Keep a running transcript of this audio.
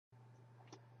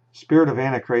Spirit of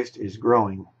Antichrist is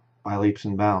growing by leaps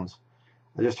and bounds.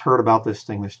 I just heard about this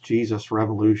thing, this Jesus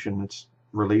Revolution. It's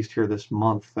released here this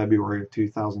month, February of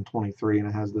 2023, and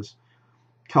it has this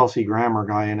Kelsey Grammer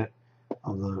guy in it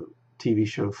of the TV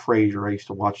show Frasier. I used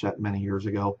to watch that many years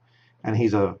ago. And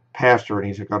he's a pastor, and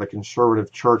he's got a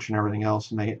conservative church and everything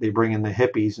else. And they bring in the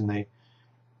hippies, and they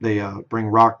bring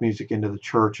rock music into the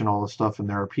church and all this stuff. And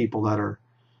there are people that are,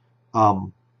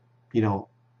 you know,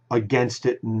 against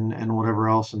it and whatever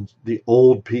else. And the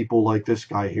old people like this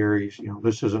guy here, he's, you know,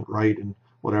 this isn't right and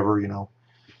whatever, you know.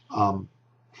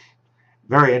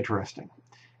 Very interesting.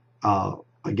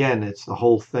 Again, it's the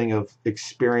whole thing of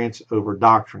experience over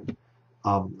doctrine.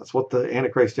 That's what the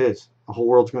Antichrist is. The whole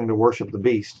world's going to worship the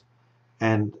beast.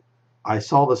 And I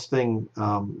saw this thing,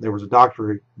 there was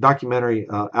a documentary,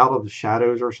 Out of the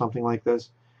Shadows or something like this.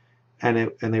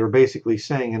 And they were basically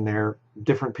saying in there,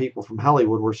 different people from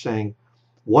Hollywood were saying,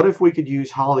 what if we could use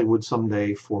Hollywood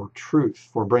someday for truth,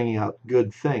 for bringing out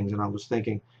good things? And I was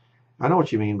thinking, I know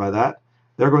what you mean by that.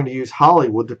 They're going to use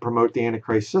Hollywood to promote the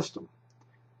Antichrist system.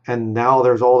 And now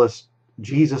there's all this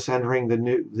Jesus entering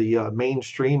the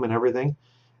mainstream and everything.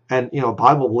 And, you know, a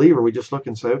Bible believer, we just look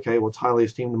and say, okay, what's highly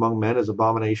esteemed among men is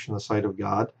abomination in the sight of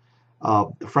God.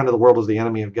 The friend of the world is the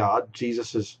enemy of God.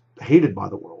 Jesus is hated by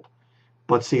the world.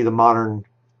 But see, the modern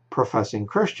professing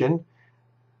Christian,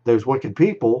 those wicked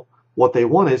people, what they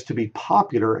want is to be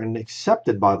popular and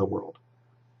accepted by the world.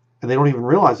 And they don't even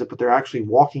realize it, but they're actually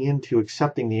walking into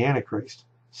accepting the Antichrist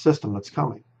system that's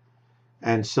coming.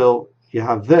 And so you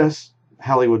have this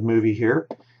Hollywood movie here.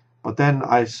 But then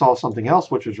I saw something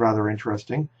else which was rather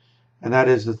interesting. And that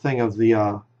is the thing of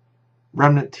the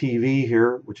Remnant TV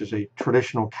here, which is a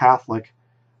traditional Catholic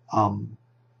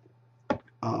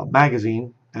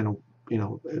magazine, and, you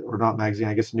know, or not magazine,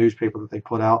 I guess newspaper that they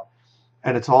put out.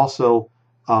 And it's also,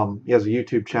 he has a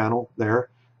YouTube channel there,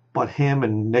 but him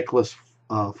and Nicholas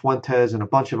Fuentes and a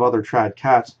bunch of other trad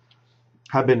cats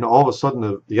have been, all of a sudden,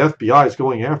 the FBI is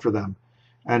going after them.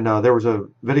 And there was a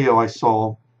video I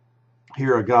saw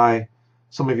here, a guy,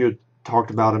 some of you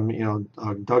talked about him, you know,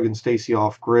 Doug and Stacy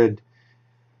Off Grid,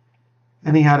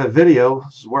 and he had a video.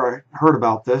 This is where I heard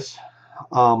about this.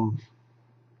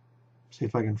 See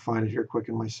if I can find it here quick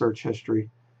in my search history.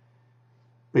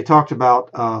 They talked about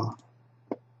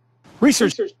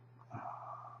research.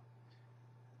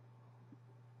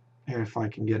 Here, if I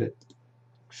can get it.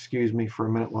 Excuse me for a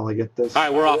minute while I get this. All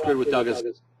right, we're off grid with Douglas.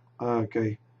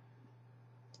 Okay.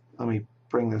 Let me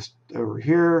bring this over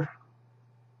here.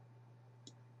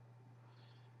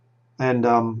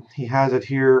 And he has it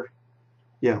here.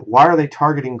 Yeah, why are they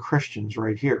targeting Christians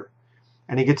right here?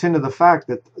 And he gets into the fact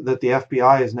that the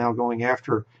FBI is now going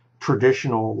after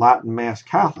traditional Latin Mass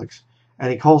Catholics,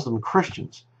 and he calls them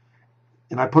Christians.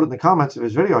 And I put it in the comments of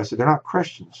his video, I said, they're not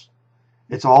Christians.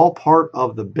 It's all part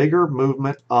of the bigger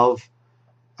movement of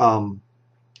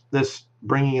this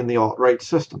bringing in the alt-right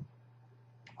system.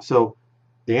 So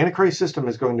the Antichrist system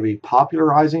is going to be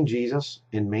popularizing Jesus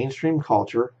in mainstream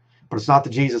culture, but it's not the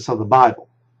Jesus of the Bible.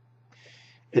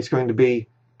 It's going to be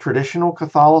traditional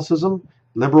Catholicism,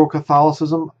 liberal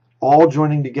Catholicism, all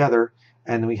joining together,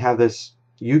 and we have this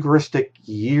Eucharistic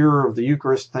year of the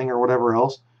Eucharist thing or whatever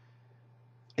else.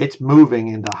 It's moving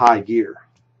into high gear,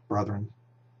 brethren.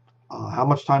 How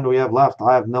much time do we have left?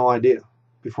 I have no idea.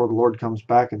 Before the Lord comes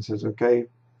back and says, okay,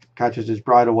 catches his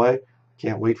bride away.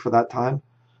 Can't wait for that time.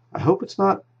 I hope it's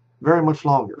not very much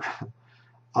longer.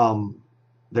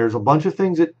 There's a bunch of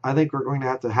things that I think are going to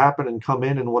have to happen and come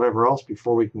in and whatever else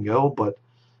before we can go. But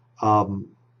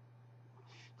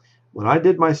when I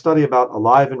did my study about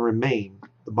alive and remain,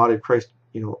 the body of Christ,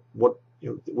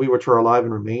 we which are alive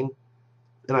and remain,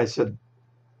 and I said,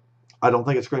 I don't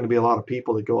think it's going to be a lot of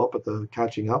people that go up at the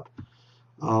catching up.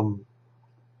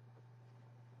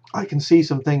 I can see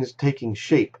some things taking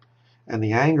shape, and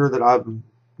the anger that I'm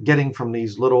getting from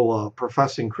these little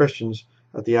professing Christians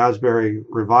at the Asbury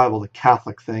revival, the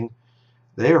Catholic thing,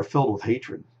 they are filled with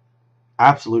hatred,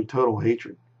 absolute total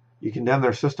hatred. You condemn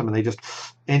their system and they just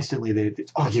instantly,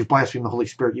 oh, you've blasphemed the Holy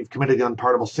Spirit, you've committed the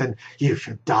unpardonable sin, you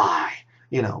should die,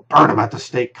 burn them at the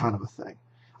stake kind of a thing.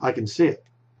 I can see it.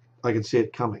 I can see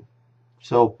it coming.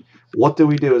 So what do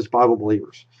we do as Bible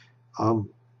believers?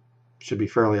 Should be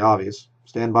fairly obvious.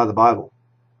 Stand by the Bible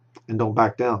and don't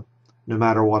back down no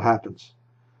matter what happens.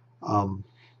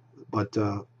 But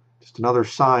just another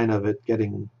sign of it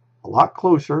getting a lot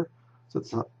closer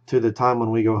to the time when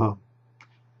we go home.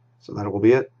 So that will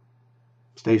be it.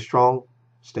 Stay strong.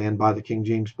 Stand by the King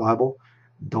James Bible.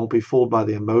 Don't be fooled by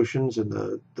the emotions and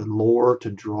the lure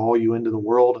to draw you into the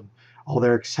world. And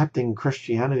they're accepting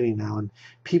Christianity now, and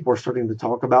people are starting to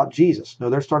talk about Jesus. No,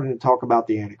 they're starting to talk about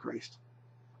the Antichrist.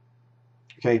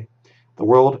 Okay? The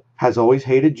world has always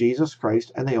hated Jesus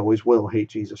Christ, and they always will hate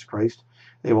Jesus Christ.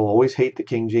 They will always hate the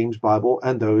King James Bible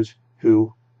and those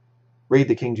who read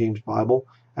the King James Bible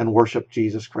and worship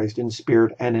Jesus Christ in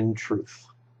spirit and in truth.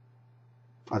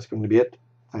 That's going to be it.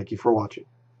 Thank you for watching.